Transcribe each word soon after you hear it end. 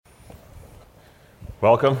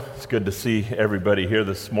Welcome. It's good to see everybody here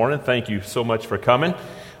this morning. Thank you so much for coming.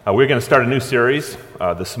 We're going to start a new series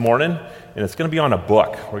this morning, and it's going to be on a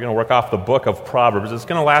book. We're going to work off the book of Proverbs. It's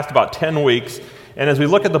going to last about 10 weeks, and as we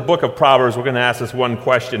look at the book of Proverbs, we're going to ask this one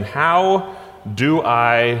question: how do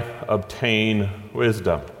I obtain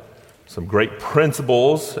wisdom? Some great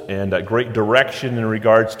principles and great direction in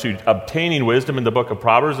regards to obtaining wisdom in the book of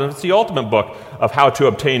Proverbs, and it's the ultimate book of how to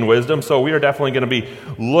obtain wisdom, so we are definitely going to be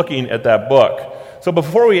looking at that book. So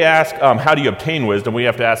before we ask how do you obtain wisdom, we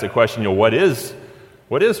have to ask the question, what is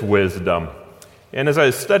wisdom? And as I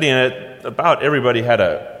was studying it, about everybody had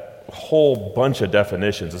a whole bunch of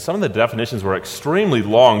definitions. And some of the definitions were extremely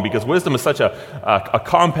long because wisdom is such a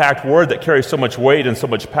compact word that carries so much weight and so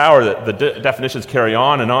much power that the definitions carry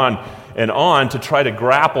on and on and on to try to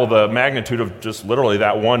grapple the magnitude of just literally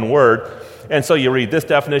that one word. And so you read this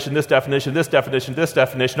definition, this definition, this definition, this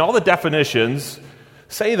definition. All the definitions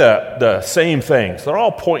say the same things. They're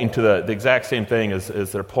all pointing to the exact same thing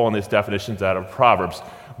as they're pulling these definitions out of Proverbs.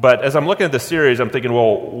 But as I'm looking at the series, I'm thinking,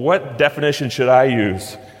 well, what definition should I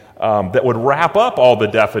use that would wrap up all the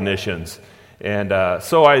definitions? And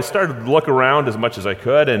so I started to look around as much as I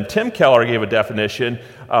could, and Tim Keller gave a definition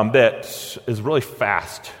that is really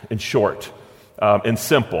fast and short and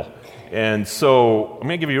simple. And so I'm going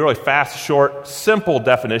to give you a really fast, short, simple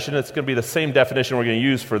definition. It's going to be the same definition we're going to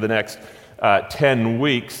use for the next 10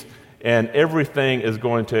 weeks, and everything is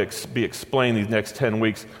going to be explained these next 10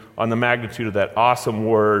 weeks on the magnitude of that awesome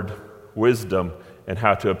word, wisdom, and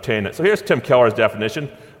how to obtain it. So here's Tim Keller's definition.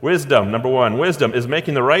 Wisdom, number one, wisdom is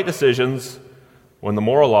making the right decisions when the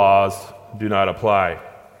moral laws do not apply.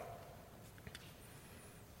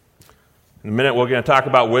 In a minute, we're going to talk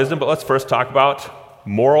about wisdom, but let's first talk about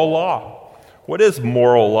moral law. What is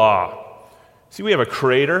moral law? See, we have a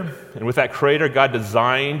creator, and with that creator, God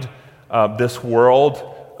designed this world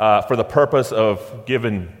for the purpose of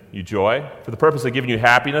giving you joy, for the purpose of giving you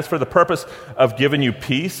happiness, for the purpose of giving you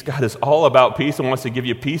peace. God is all about peace and wants to give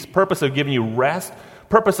you peace, purpose of giving you rest,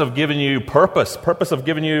 purpose of giving you purpose of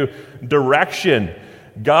giving you direction.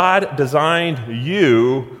 God designed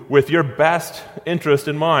you with your best interest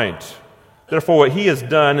in mind. Therefore, what He has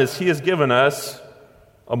done is He has given us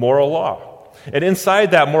a moral law. And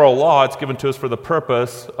inside that moral law, it's given to us for the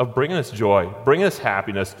purpose of bringing us joy, bringing us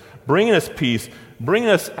happiness, bringing us peace, bringing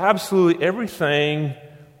us absolutely everything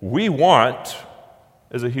we want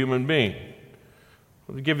as a human being.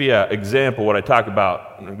 Let me give you an example of what I talk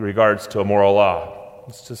about in regards to a moral law.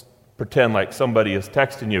 Let's just pretend like somebody is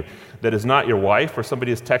texting you that is not your wife, or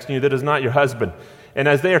somebody is texting you that is not your husband. And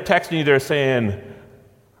as they are texting you, they're saying,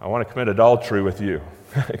 I want to commit adultery with you.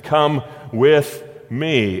 Come with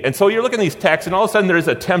me. And so you're looking at these texts, and all of a sudden there's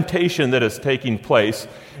a temptation that is taking place,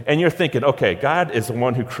 and you're thinking, okay, God is the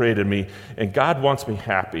one who created me, and God wants me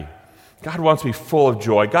happy. God wants me full of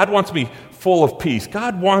joy. God wants me full of peace.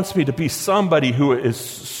 God wants me to be somebody who is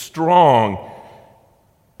strong.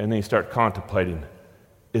 And then you start contemplating,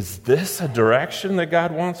 is this a direction that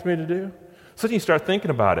God wants me to do? So then you start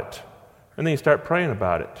thinking about it, and then you start praying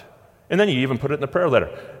about it. And then you even put it in the prayer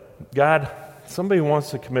letter. God, somebody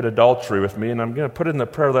wants to commit adultery with me, and I'm going to put it in the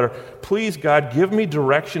prayer letter. Please, God, give me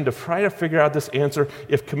direction to try to figure out this answer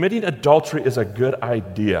if committing adultery is a good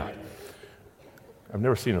idea. I've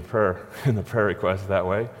never seen a prayer in the prayer request that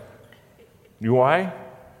way. You know why?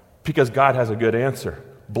 Because God has a good answer.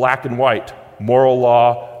 Black and white. Moral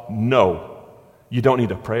law, no. You don't need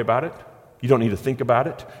to pray about it. You don't need to think about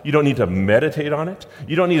it. You don't need to meditate on it.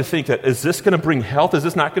 You don't need to think that, is this going to bring health? Is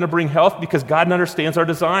this not going to bring health? Because God understands our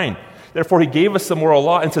design. Therefore, He gave us the moral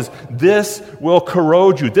law and says, this will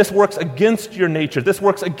corrode you. This works against your nature. This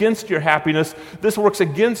works against your happiness. This works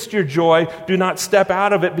against your joy. Do not step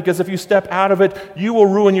out of it, because if you step out of it, you will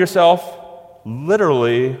ruin yourself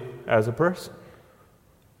literally as a person.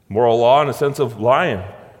 Moral law in the sense of lying.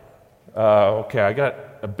 Okay, I got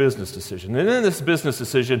a business decision. And in this business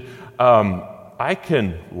decision, I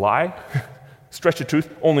can lie, stretch the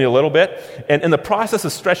truth only a little bit. And in the process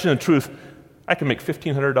of stretching the truth, I can make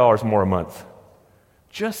 $1,500 more a month.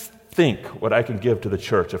 Just think what I can give to the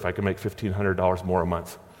church if I can make $1,500 more a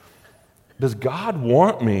month. Does God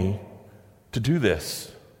want me to do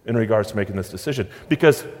this in regards to making this decision?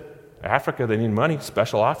 Because Africa, they need money.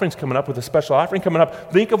 Special offerings coming up, with a special offering coming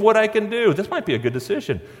up. Think of what I can do. This might be a good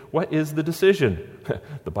decision. What is the decision?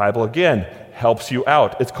 The Bible, again, helps you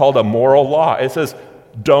out. It's called a moral law. It says,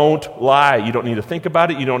 don't lie. You don't need to think about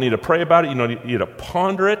it. You don't need to pray about it. You don't need to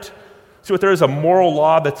ponder it. See, what there is a moral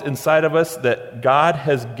law that's inside of us that God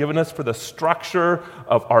has given us for the structure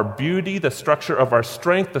of our beauty, the structure of our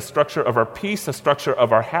strength, the structure of our peace, the structure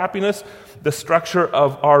of our happiness, the structure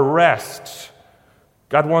of our rest.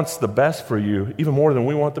 God wants the best for you even more than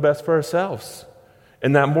we want the best for ourselves.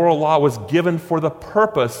 And that moral law was given for the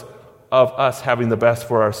purpose of us having the best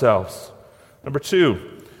for ourselves. Number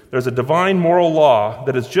 2, there's a divine moral law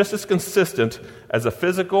that is just as consistent as the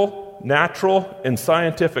physical, natural, and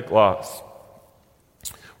scientific laws.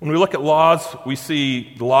 When we look at laws, we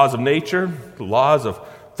see the laws of nature, the laws of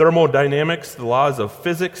thermodynamics, the laws of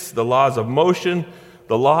physics, the laws of motion,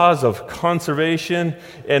 the laws of conservation,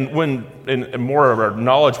 and more of our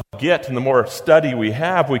knowledge we get and the more study we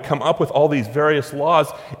have, we come up with all these various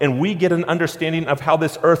laws, and we get an understanding of how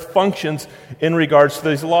this earth functions in regards to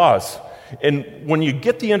these laws. And when you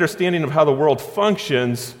get the understanding of how the world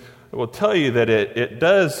functions, it will tell you that it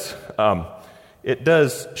does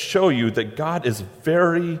show you that God is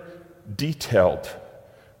very detailed,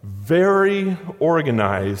 very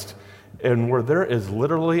organized, and where there is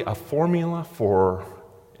literally a formula for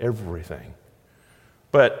everything.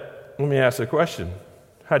 But let me ask the question,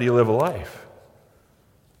 how do you live a life?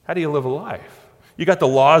 How do you live a life? You got the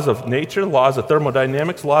laws of nature, laws of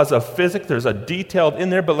thermodynamics, laws of physics. There's a detailed in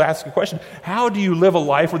there, but ask a question. How do you live a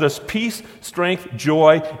life where there's peace, strength,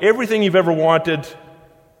 joy, everything you've ever wanted?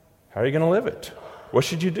 How are you going to live it? What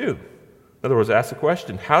should you do? In other words, ask the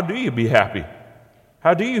question, how do you be happy?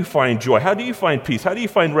 How do you find joy? How do you find peace? How do you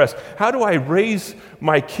find rest? How do I raise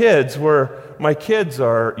my kids where my kids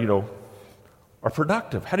are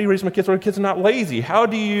productive? How do you raise my kids where my kids are not lazy? How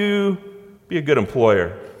do you be a good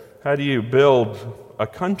employer? How do you build a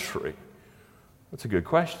country? That's a good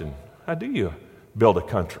question. How do you build a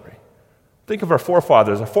country? Think of our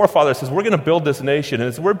forefathers. Our forefather says, we're going to build this nation. And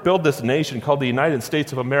as we build this nation called the United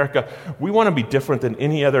States of America, we want to be different than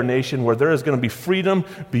any other nation where there is going to be freedom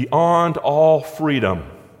beyond all freedom.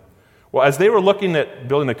 Well, as they were looking at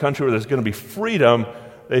building a country where there's going to be freedom,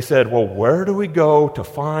 they said, well, where do we go to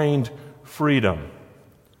find freedom?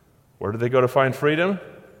 Where do they go to find freedom?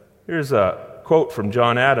 Here's a quote from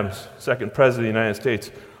John Adams, second president of the United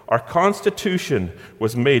States. Our Constitution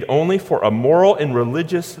was made only for a moral and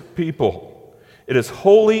religious people. It is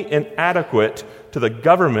wholly inadequate to the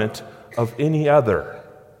government of any other.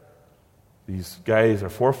 These guys, our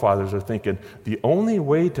forefathers, are thinking the only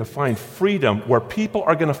way to find freedom where people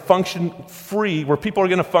are going to function free, where people are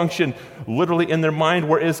going to function literally in their mind,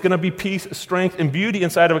 where it's going to be peace, strength, and beauty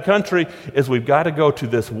inside of a country, is we've got to go to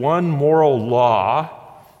this one moral law.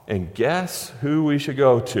 And guess who we should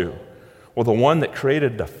go to? Well, the one that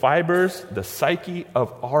created the fibers, the psyche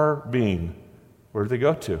of our being. Where did they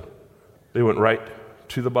go to? They went right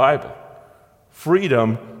to the Bible.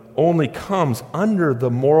 Freedom only comes under the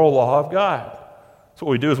moral law of God. So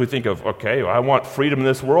what we do is we think of, okay, well, I want freedom in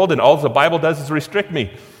this world, and all the Bible does is restrict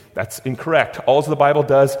me. That's incorrect. All the Bible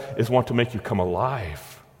does is want to make you come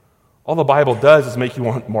alive. All the Bible does is make you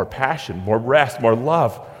want more passion, more rest, more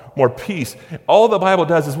love, more peace. All the Bible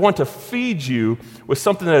does is want to feed you with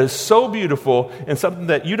something that is so beautiful and something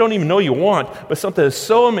that you don't even know you want, but something that is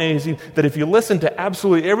so amazing that if you listen to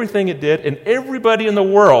absolutely everything it did, and everybody in the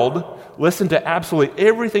world listened to absolutely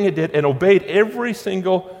everything it did and obeyed every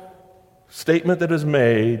single statement that is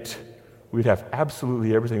made, we'd have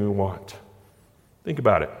absolutely everything we want. Think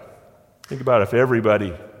about it. Think about if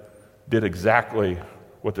everybody did exactly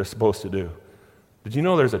what they're supposed to do. Did you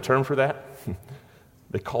know there's a term for that?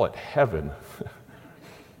 They call it heaven.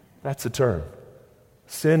 That's the term.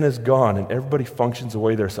 Sin is gone, and everybody functions the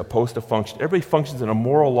way they're supposed to function. Everybody functions in a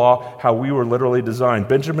moral law, how we were literally designed.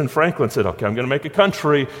 Benjamin Franklin said, okay, I'm going to make a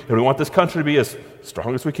country, and we want this country to be as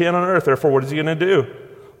strong as we can on earth. Therefore, what is he going to do?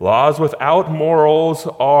 Laws without morals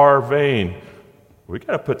are vain. We've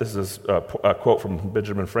got to put this as a quote from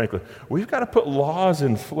Benjamin Franklin. We've got to put laws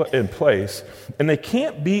in place, and they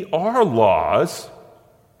can't be our laws.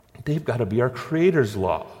 They've got to be our Creator's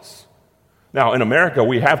laws. Now, in America,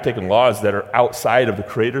 we have taken laws that are outside of the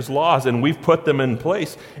Creator's laws, and we've put them in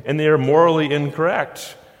place, and they are morally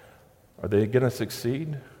incorrect. Are they going to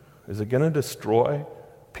succeed? Is it going to destroy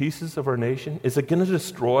pieces of our nation? Is it going to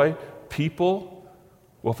destroy people?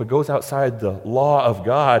 Well, if it goes outside the law of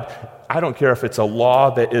God, I don't care if it's a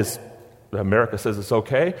law that America says it's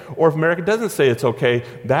okay, or if America doesn't say it's okay,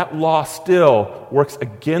 that law still works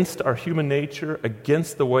against our human nature,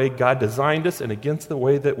 against the way God designed us, and against the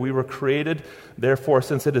way that we were created. Therefore,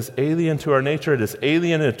 since it is alien to our nature, it is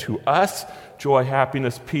alien to us, joy,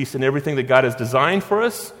 happiness, peace, and everything that God has designed for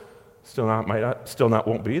us, still not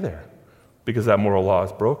won't be there, because that moral law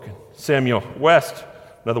is broken. Samuel West,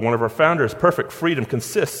 another one of our founders, perfect freedom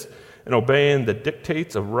consists in obeying the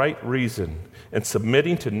dictates of right reason and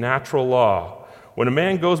submitting to natural law. When a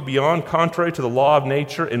man goes beyond contrary to the law of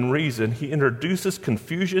nature and reason, he introduces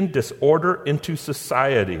confusion, disorder into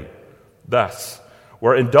society. Thus,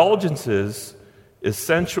 where indulgences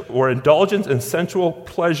where indulgence in sensual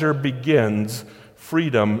pleasure begins,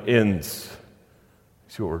 freedom ends.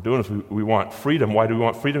 See, what we're doing is we want freedom. Why do we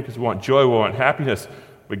want freedom? Because we want joy, we want happiness.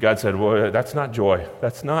 But God said, well, that's not joy.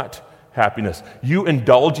 That's not happiness. You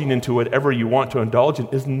indulging into whatever you want to indulge in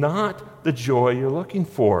is not the joy you're looking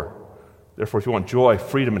for. Therefore, if you want joy,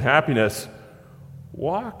 freedom, and happiness,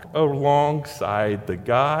 walk alongside the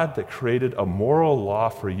God that created a moral law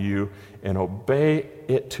for you and obey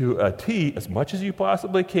it to a T as much as you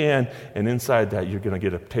possibly can, and inside that, you're going to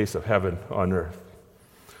get a taste of heaven on earth.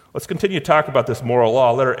 Let's continue to talk about this moral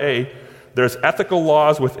law. Letter A, there's ethical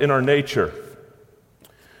laws within our nature.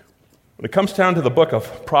 When it comes down to the book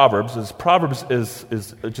of Proverbs is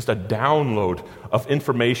just a download of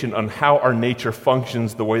information on how our nature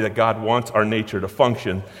functions the way that God wants our nature to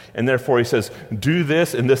function. And therefore he says, do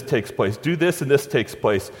this and this takes place. Do this and this takes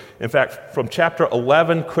place. In fact, from chapter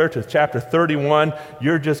 11 clear to chapter 31,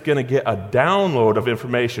 you're just going to get a download of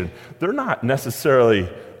information. They're not necessarily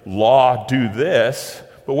law, do this.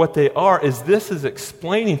 But what they are is this is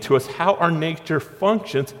explaining to us how our nature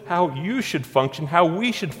functions, how you should function, how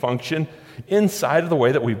we should function inside of the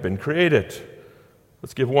way that we've been created.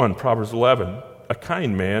 Let's give one, Proverbs 11. A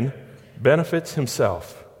kind man benefits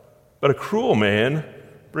himself, but a cruel man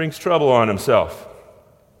brings trouble on himself.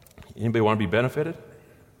 Anybody want to be benefited?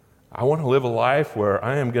 I want to live a life where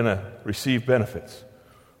I am going to receive benefits.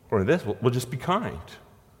 Or this, we'll just be kind.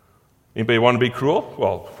 Anybody want to be cruel?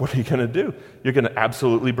 Well, what are you going to do? You're going to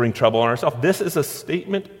absolutely bring trouble on yourself. This is a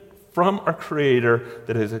statement from our Creator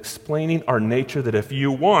that is explaining our nature, that if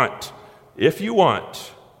you want to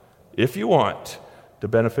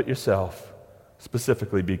benefit yourself,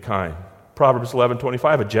 specifically be kind. Proverbs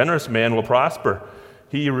 11:25, a generous man will prosper.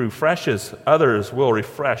 He refreshes, others will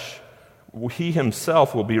refresh. He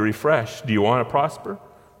himself will be refreshed. Do you want to prosper?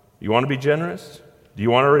 Do you want to be generous? Do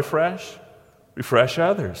you want to refresh? Refresh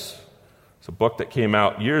others. It's a book that came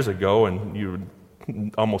out years ago, and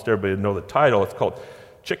almost everybody would know the title. It's called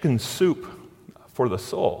Chicken Soup for the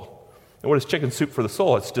Soul. And what is Chicken Soup for the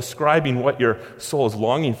Soul? It's describing what your soul is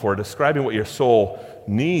longing for, describing what your soul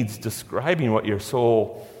needs, describing what your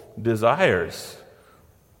soul desires.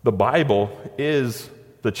 The Bible is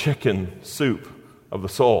the chicken soup of the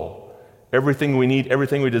soul. Everything we need,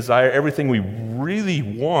 everything we desire, everything we really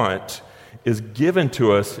want is given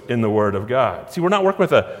to us in the Word of God. See, we're not working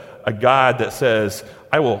with a God that says,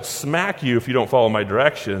 I will smack you if you don't follow my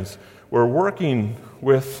directions. We're working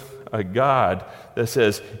with a God that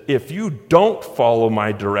says, if you don't follow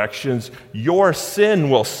my directions, your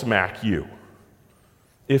sin will smack you.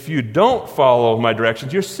 If you don't follow my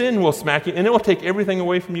directions, your sin will smack you, and it will take everything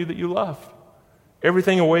away from you that you love,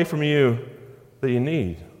 everything away from you that you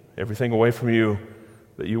need, everything away from you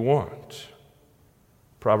that you want.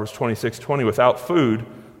 Proverbs 26:20, without food,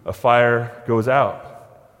 a fire goes out.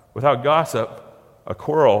 Without gossip, a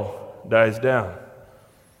quarrel dies down.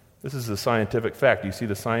 This is a scientific fact. Do you see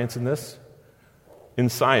the science in this? In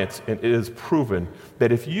science, it is proven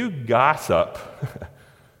that if you gossip,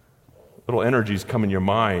 little energies come in your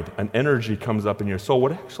mind, an energy comes up in your soul.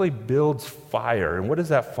 What actually builds fire? And what is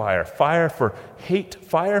that fire? Fire for hate,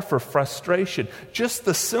 fire for frustration. Just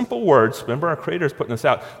the simple words, remember our Creator is putting this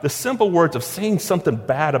out, the simple words of saying something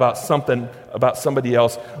bad about somebody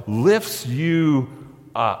else lifts you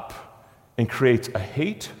up and creates a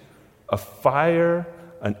hate, a fire,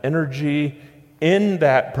 an energy in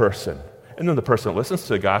that person. And then the person that listens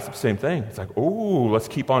to the gossip, same thing. It's like, oh, let's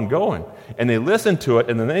keep on going. And they listen to it,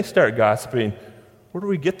 and then they start gossiping. Where do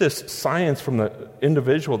we get this science from the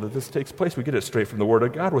individual that this takes place? We get it straight from the Word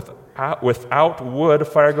of God. Without wood, a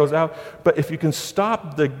fire goes out. But if you can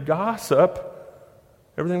stop the gossip,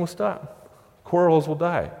 everything will stop. Quarrels will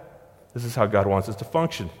die. This is how God wants us to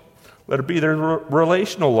function. Letter B, there's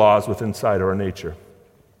relational laws within inside our nature.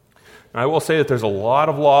 Now, I will say that there's a lot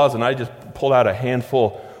of laws, and I just pulled out a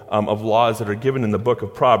handful of laws that are given in the book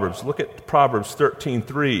of Proverbs. Look at Proverbs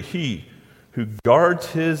 13:3. He who guards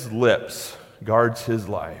his lips guards his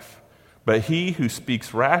life, but he who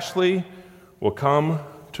speaks rashly will come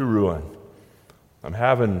to ruin. I'm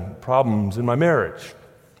having problems in my marriage.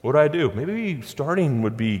 What do? Maybe starting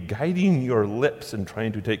would be guiding your lips and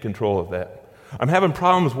trying to take control of that. I'm having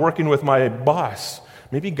problems working with my boss.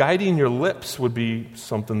 Maybe guiding your lips would be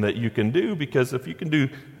something that you can do, because if you can do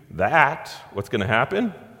that, what's going to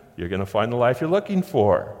happen? You're going to find the life you're looking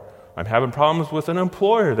for. I'm having problems with an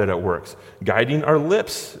employer that it works. Guiding our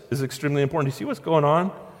lips is extremely important. Do you see what's going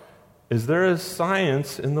on? Is there is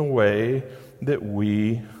science in the way that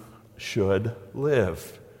we should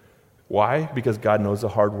live. Why? Because God knows the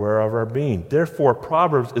hardware of our being. Therefore,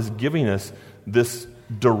 Proverbs is giving us this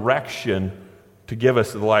direction to give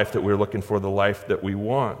us the life that we're looking for, the life that we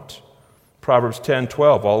want. Proverbs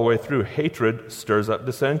 10:12, all the way through, hatred stirs up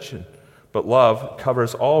dissension, but love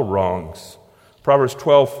covers all wrongs. Proverbs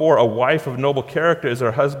 12:4, a wife of noble character is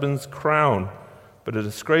her husband's crown, but a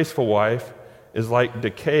disgraceful wife is like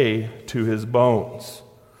decay to his bones.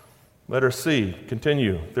 Letter C,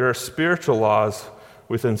 continue. There are spiritual laws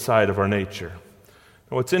within inside of our nature.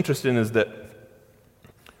 And what's interesting is that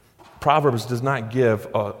Proverbs does not give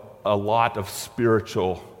a lot of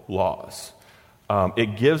spiritual laws.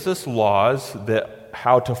 It gives us laws that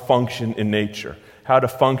how to function in nature, how to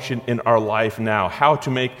function in our life now, how to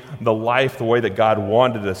make the life the way that God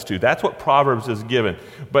wanted us to. That's what Proverbs is given.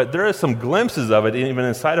 But there are some glimpses of it, even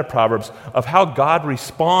inside of Proverbs, of how God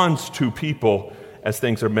responds to people as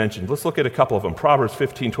things are mentioned. Let's look at a couple of them. Proverbs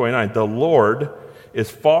 15:29, the Lord is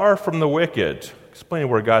far from the wicked. Explain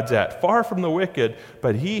where God's at. Far from the wicked,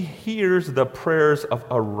 but he hears the prayers of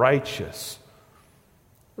a righteous.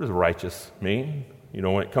 What does righteous mean? You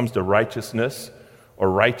know, when it comes to righteousness or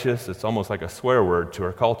righteous, it's almost like a swear word to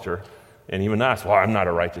our culture. And even us, well, I'm not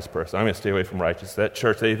a righteous person. I'm going to stay away from righteousness. That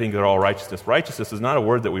church, they think they're all righteousness. Righteousness is not a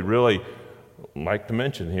word that we really like to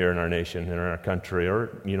mention here in our nation, in our country,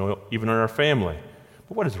 or, you know, even in our family.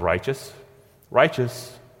 But what is righteous?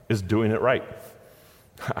 Righteous is doing it right.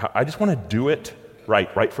 I just want to do it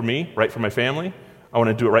right. Right for me, right for my family. I want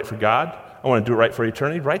to do it right for God. I want to do it right for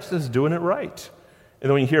eternity. Righteousness is doing it right. And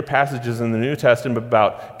then when you hear passages in the New Testament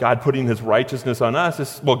about God putting his righteousness on us,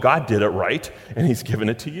 it's, well, God did it right, and he's given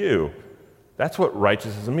it to you. That's what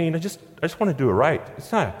righteousness means. I just want to do it right.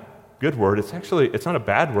 It's not a good word. It's not a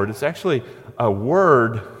bad word. It's actually a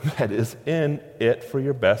word that is in it for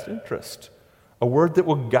your best interest. A word that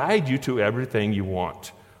will guide you to everything you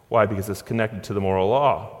want. Why? Because it's connected to the moral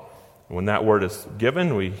law. And when that word is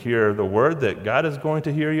given, we hear the word that God is going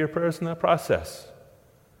to hear your prayers in that process.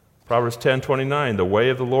 Proverbs 10:29, the way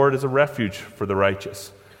of the Lord is a refuge for the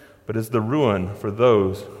righteous, but is the ruin for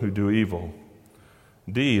those who do evil.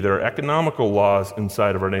 D, there are economical laws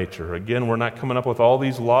inside of our nature. Again, we're not coming up with all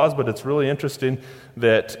these laws, but it's really interesting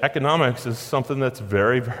that economics is something that's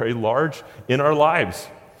very, very large in our lives.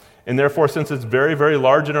 And therefore, since it's very, very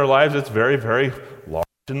large in our lives, it's very, very large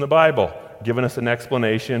in the Bible, giving us an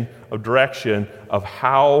explanation of direction of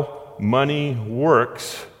how money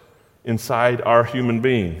works inside our human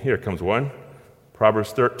being. Here comes one.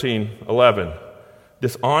 Proverbs 13:11.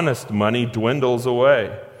 Dishonest money dwindles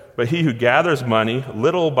away, but he who gathers money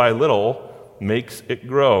little by little makes it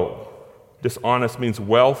grow. Dishonest means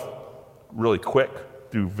wealth really quick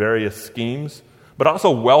through various schemes, but also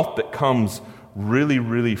wealth that comes really,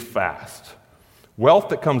 really fast. Wealth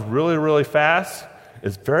that comes really, really fast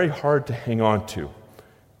is very hard to hang on to,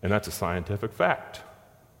 and that's a scientific fact.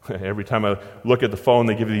 Every time I look at the phone,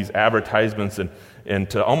 they give you these advertisements and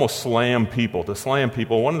to almost slam people.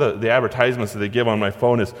 One of the advertisements that they give on my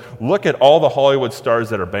phone is, look at all the Hollywood stars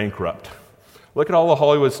that are bankrupt. Look at all the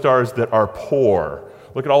Hollywood stars that are poor.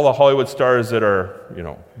 Look at all the Hollywood stars that are,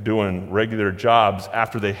 doing regular jobs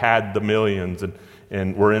after they had the millions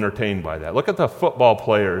and were entertained by that. Look at the football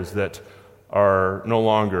players that are no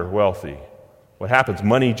longer wealthy. What happens?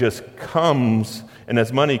 Money just comes, and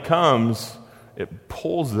as money comes, it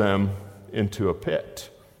pulls them into a pit.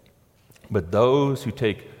 But those who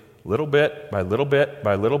take little bit by little bit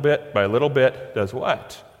by little bit by little bit does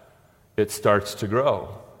what? It starts to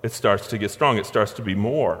grow. It starts to get strong. It starts to be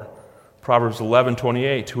more. Proverbs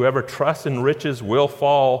 11:28, whoever trusts in riches will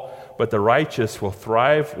fall, but the righteous will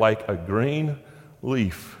thrive like a green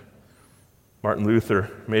leaf. Martin Luther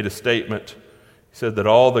made a statement. He said that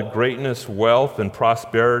all the greatness, wealth, and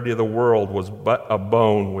prosperity of the world was but a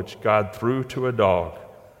bone which God threw to a dog.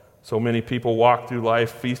 So many people walk through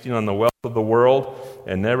life feasting on the wealth of the world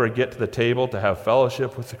and never get to the table to have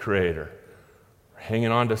fellowship with the Creator. We're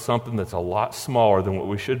hanging on to something that's a lot smaller than what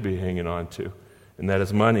we should be hanging on to, and that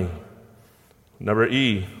is money. Number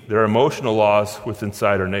E, there are emotional laws within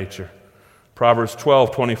inside our nature. Proverbs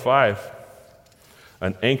 12:25,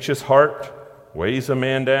 an anxious heart weighs a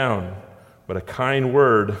man down, but a kind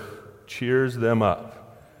word cheers them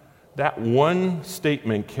up. That one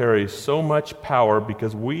statement carries so much power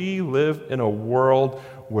because we live in a world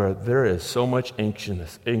where there is so much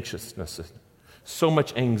anxiousness, so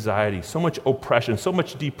much anxiety, so much oppression, so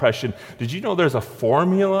much depression. Did you know there's a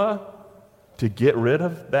formula to get rid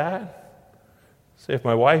of that? Say if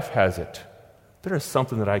my wife has it, there is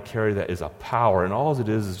something that I carry that is a power, and all it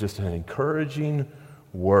is just an encouraging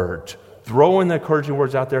word. Throwing the encouraging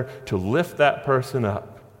words out there to lift that person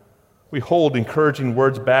up. We hold encouraging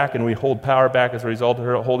words back, and we hold power back as a result of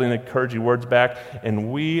her holding encouraging words back,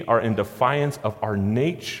 and we are in defiance of our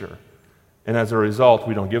nature. And as a result,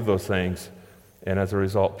 we don't give those things And as a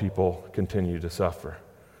result, people continue to suffer.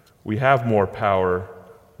 We have more power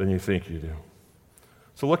than you think you do.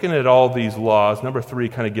 So looking at all these laws, number 3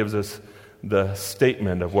 kind of gives us the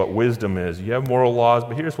statement of what wisdom is. You have moral laws,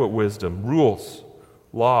 but here's what wisdom: rules,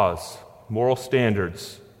 laws, moral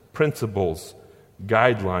standards, principles,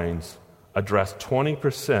 guidelines address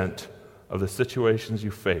 20% of the situations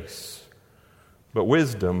you face. But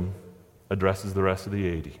wisdom addresses the rest of the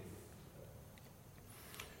 80.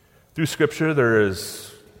 Through Scripture, there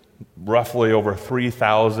is roughly over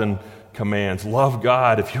 3,000 commands. Love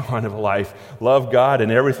God if you want a life. Love God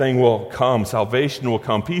and everything will come. Salvation will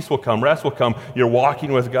come. Peace will come. Rest will come. You're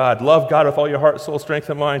walking with God. Love God with all your heart, soul, strength,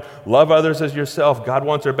 and mind. Love others as yourself. God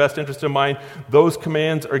wants our best interest in mind. Those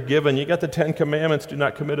commands are given. You got the 10 commandments. Do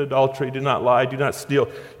not commit adultery. Do not lie. Do not steal.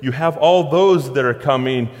 You have all those that are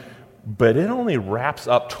coming, but it only wraps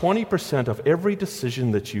up 20% of every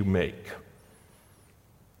decision that you make.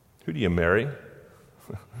 Who do you marry?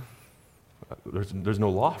 There's no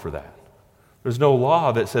law for that. There's no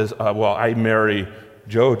law that says, I marry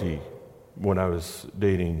Jody when I was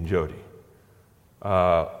dating Jody.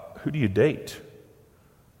 Who do you date?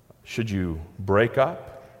 Should you break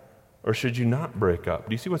up or should you not break up?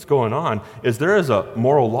 Do you see what's going on? There is a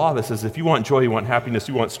moral law that says if you want joy, you want happiness,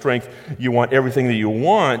 you want strength, you want everything that you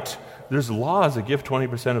want, there's laws that give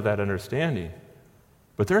 20% of that understanding.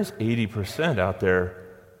 But there's 80% out there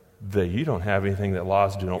that you don't have anything that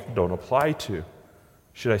laws don't apply to.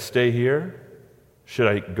 Should I stay here? Should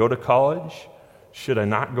I go to college? Should I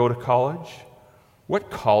not go to college?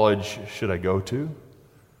 What college should I go to?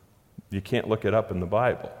 You can't look it up in the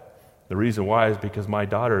Bible. The reason why is because my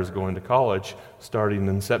daughter is going to college starting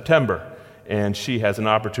in September, and she has an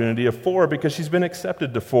opportunity of 4 because she's been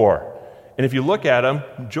accepted to 4. And if you look at them,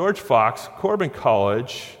 George Fox, Corbin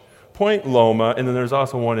College, Point Loma, and then there's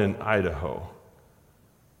also one in Idaho.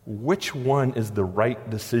 Which one is the right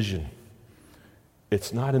decision?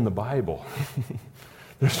 It's not in the Bible.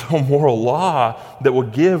 There's no moral law that will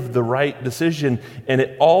give the right decision, and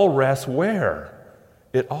it all rests where?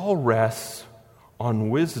 It all rests on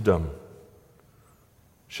wisdom.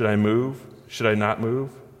 Should I move? Should I not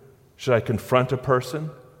move? Should I confront a person?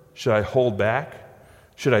 Should I hold back?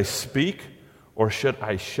 Should I speak? Or should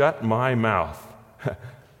I shut my mouth?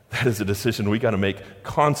 That is a decision we got to make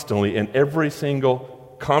constantly in every single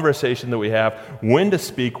conversation that we have, when to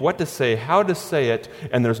speak, what to say, how to say it,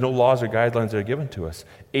 and there's no laws or guidelines that are given to us.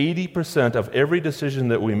 80% of every decision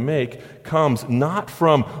that we make comes not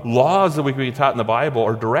from laws that we can be taught in the Bible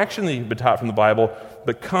or direction that you can be taught from the Bible,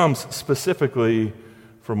 but comes specifically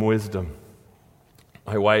from wisdom.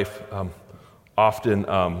 My wife often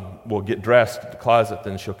will get dressed at the closet,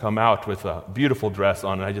 and she'll come out with a beautiful dress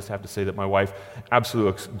on, and I just have to say that my wife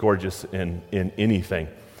absolutely looks gorgeous in anything.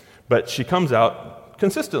 But she comes out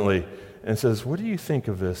consistently and says, "What do you think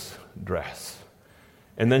of this dress?"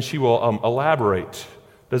 And then she will elaborate.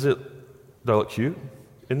 Do I look cute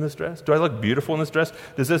in this dress? Do I look beautiful in this dress?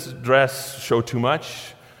 Does this dress show too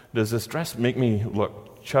much? Does this dress make me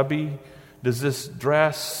look chubby? Does this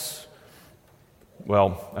dress...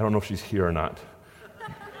 Well, I don't know if she's here or not.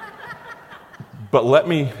 But let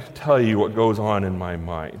me tell you what goes on in my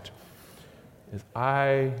mind. Is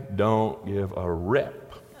I don't give a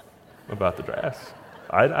rip about the dress.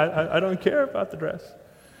 I don't care about the dress.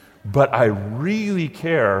 But I really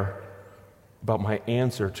care about my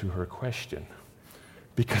answer to her question,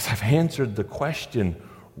 because I've answered the question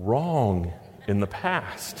wrong in the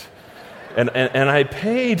past. And I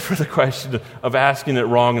paid for the question of asking it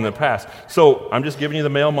wrong in the past. So I'm just giving you the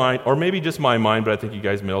male mind, or maybe just my mind, but I think you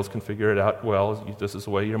guys males can figure it out well. This is the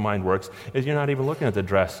way your mind works, is you're not even looking at the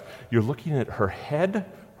dress. You're looking at her head,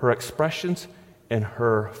 her expressions, and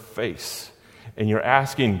her face. And you're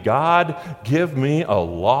asking, God, give me a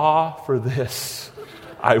law for this.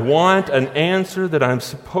 I want an answer that I'm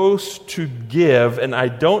supposed to give, and I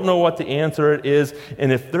don't know what the answer is.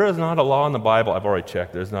 And if there is not a law in the Bible, I've already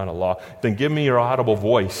checked, there's not a law, then give me your audible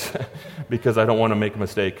voice, because I don't want to make a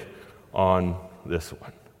mistake on this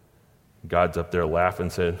one. God's up there laughing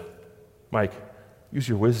and said, Mike, use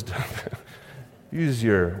your wisdom. Use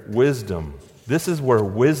your wisdom. This is where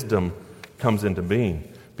wisdom comes into being.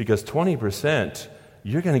 Because 20%,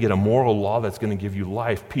 you're going to get a moral law that's going to give you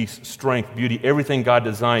life, peace, strength, beauty, everything God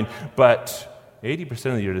designed. But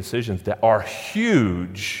 80% of your decisions that are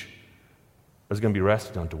huge is going to be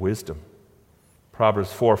rested onto wisdom.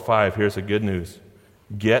 Proverbs 4:5, here's the good news.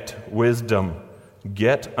 Get wisdom.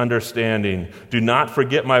 Get understanding. Do not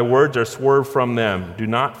forget my words or swerve from them. Do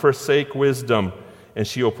not forsake wisdom, and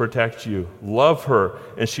she will protect you. Love her,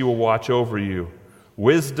 and she will watch over you.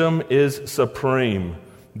 Wisdom is supreme.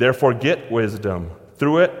 Therefore, get wisdom.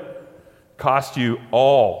 Through it cost you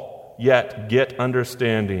all, yet get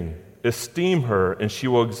understanding. Esteem her, and she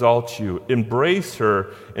will exalt you. Embrace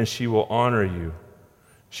her, and she will honor you.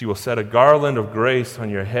 She will set a garland of grace on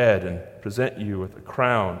your head and present you with a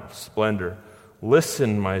crown of splendor.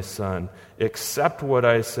 Listen, my son, accept what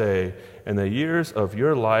I say, and the years of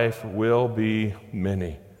your life will be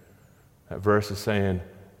many. That verse is saying,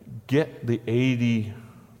 get the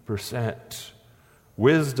 80%.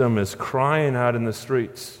 Wisdom is crying out in the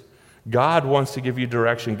streets. God wants to give you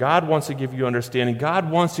direction. God wants to give you understanding. God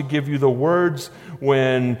wants to give you the words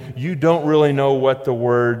when you don't really know what the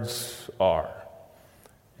words are.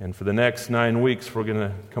 And for the next 9 weeks, we're going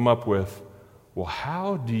to come up with, well,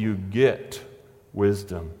 how do you get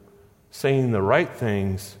wisdom? Saying the right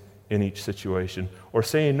things in each situation, or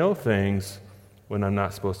saying no things when I'm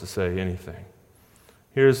not supposed to say anything.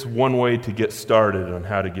 Here's one way to get started on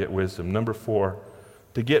how to get wisdom. Number 4,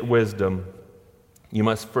 to get wisdom, you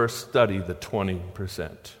must first study the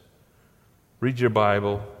 20%. Read your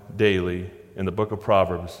Bible daily in the book of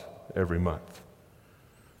Proverbs every month.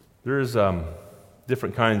 There's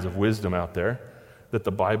different kinds of wisdom out there that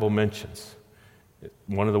the Bible mentions.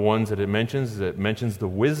 One of the ones that it mentions the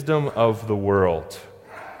wisdom of the world.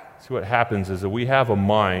 See, what happens is that we have a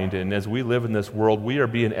mind, and as we live in this world, we are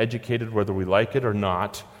being educated whether we like it or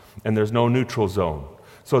not, and there's no neutral zone.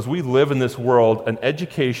 So as we live in this world, an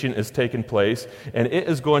education is taking place, and it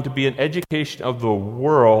is going to be an education of the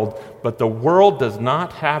world, but the world does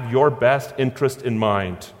not have your best interest in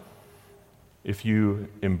mind. If you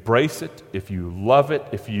embrace it, if you love it,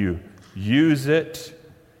 if you use it,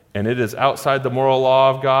 and it is outside the moral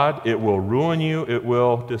law of God, it will ruin you, it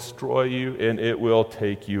will destroy you, and it will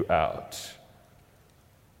take you out.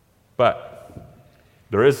 But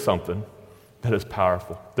there is something that is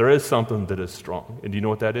powerful. There is something that is strong. And do you know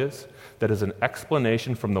what that is? That is an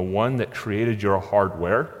explanation from the one that created your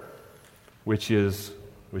hardware, which is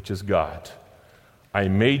God. I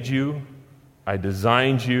made you, I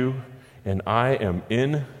designed you, and I am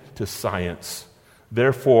into science.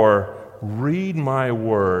 Therefore, read my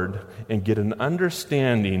word and get an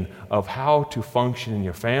understanding of how to function in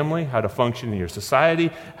your family, how to function in your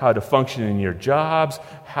society, how to function in your jobs,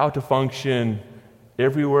 how to function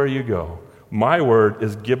everywhere you go. My word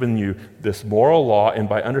is giving you this moral law, and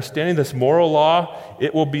by understanding this moral law,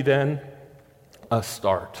 it will be then a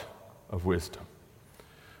start of wisdom.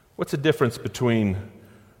 What's the difference between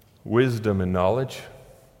wisdom and knowledge?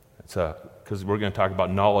 Because we're going to talk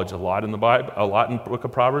about knowledge a lot in the Bible, a lot in the book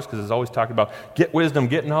of Proverbs, because it's always talking about get wisdom,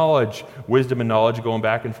 get knowledge. Wisdom and knowledge going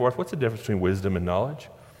back and forth. What's the difference between wisdom and knowledge?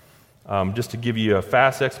 Just to give you a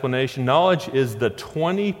fast explanation, knowledge is the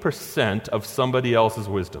 20% of somebody else's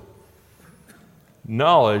wisdom.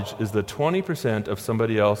 Knowledge is the 20% of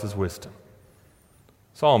somebody else's wisdom.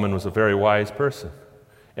 Solomon was a very wise person.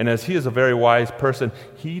 And as he is a very wise person,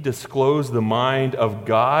 he disclosed the mind of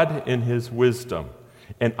God in his wisdom.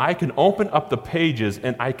 And I can open up the pages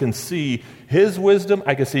and I can see his wisdom,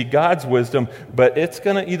 I can see God's wisdom, but it's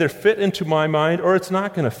going to either fit into my mind or it's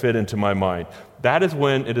not going to fit into my mind. That is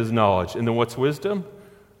when it is knowledge. And then what's wisdom?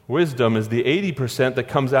 Wisdom is the 80% that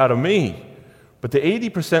comes out of me. But the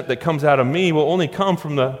 80% that comes out of me will only come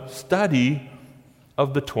from the study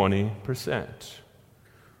of the 20%.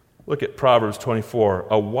 Look at Proverbs 24.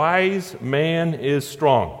 A wise man is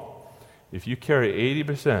strong. If you carry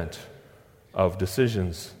 80% of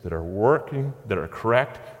decisions that are working, that are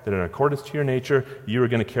correct, that are in accordance to your nature, you are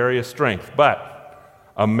going to carry a strength. But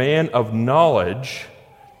a man of knowledge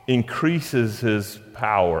increases his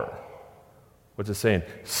power. What's it saying?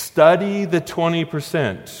 Study the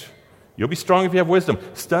 20%. You'll be strong if you have wisdom.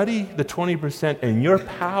 Study the 20%, and your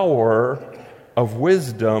power of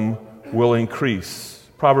wisdom will increase.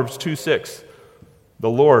 Proverbs 2:6. The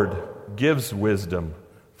Lord gives wisdom.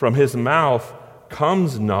 From his mouth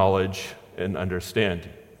comes knowledge and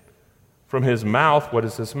understanding. From his mouth, what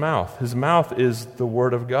is his mouth? His mouth is the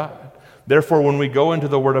Word of God. Therefore, when we go into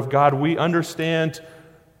the Word of God, we understand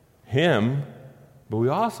him, but we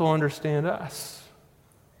also understand us.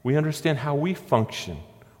 We understand how we function.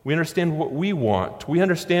 We understand what we want. We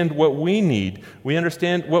understand what we need. We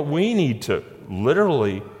understand what we need to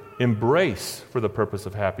literally embrace for the purpose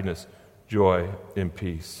of happiness, joy, and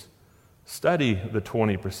peace. Study the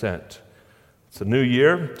 20%. It's a new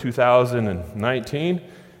year, 2019,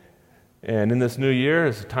 and in this new year,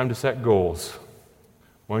 it's time to set goals.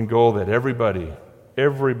 One goal that every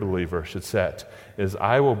believer should set is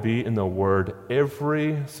I will be in the Word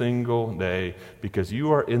every single day, because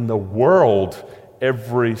you are in the world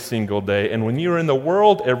every single day. And when you're in the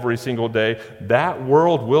world every single day, that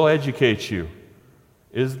world will educate you.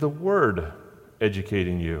 Is the Word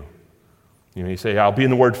educating you? You say, I'll be in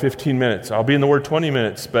the Word 15 minutes, I'll be in the Word 20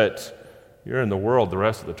 minutes, but you're in the world the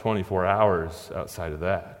rest of the 24 hours outside of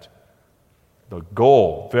that. The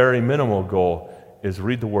goal, very minimal goal, is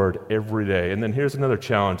read the Word every day. And then here's another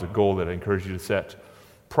challenge, a goal that I encourage you to set.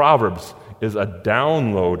 Proverbs is a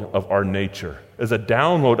download of our nature, is a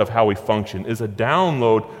download of how we function, is a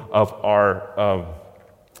download of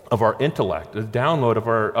our intellect, a download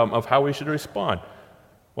of how we should respond.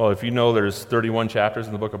 Well, if you know there's 31 chapters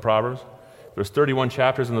in the book of Proverbs, there's 31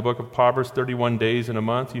 chapters in the book of Proverbs, 31 days in a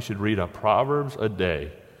month, you should read a Proverbs a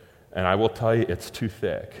day. And I will tell you, it's too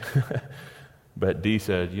thick. But Dee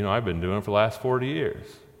said, I've been doing it for the last 40 years.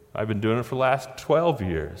 I've been doing it for the last 12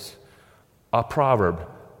 years. A proverb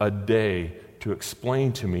a day to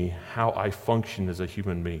explain to me how I function as a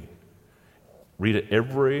human being. Read it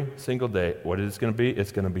every single day. What is it going to be?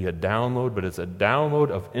 It's going to be a download, but it's a download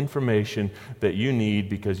of information that you need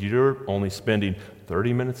because you're only spending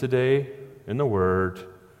 30 minutes a day in the Word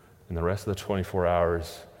and the rest of the 24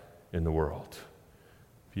 hours in the world.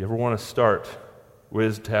 If you ever want to start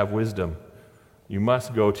to have wisdom, you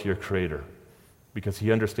must go to your Creator because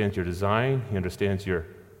He understands your design, He understands your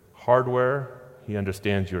hardware, He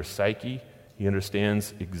understands your psyche, He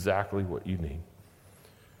understands exactly what you need.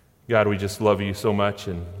 God, we just love you so much,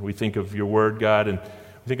 and we think of your word, God, and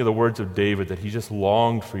we think of the words of David, that he just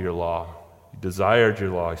longed for your law. He desired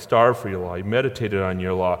your law. He starved for your law. He meditated on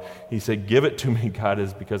your law. He said, give it to me, God,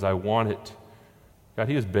 is because I want it. God,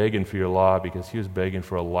 he was begging for your law because he was begging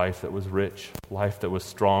for a life that was rich, a life that was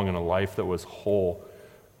strong, and a life that was whole.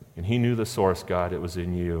 And he knew the source, God. It was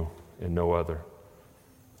in you and no other.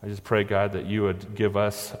 I just pray, God, that you would give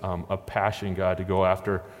us a passion, God, to go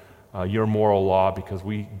after your moral law because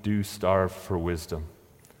we do starve for wisdom.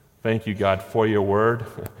 Thank you, God, for your word.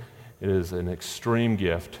 It is an extreme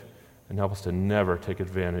gift, and help us to never take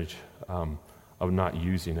advantage of not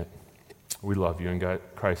using it. We love you. In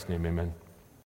Christ's name, amen.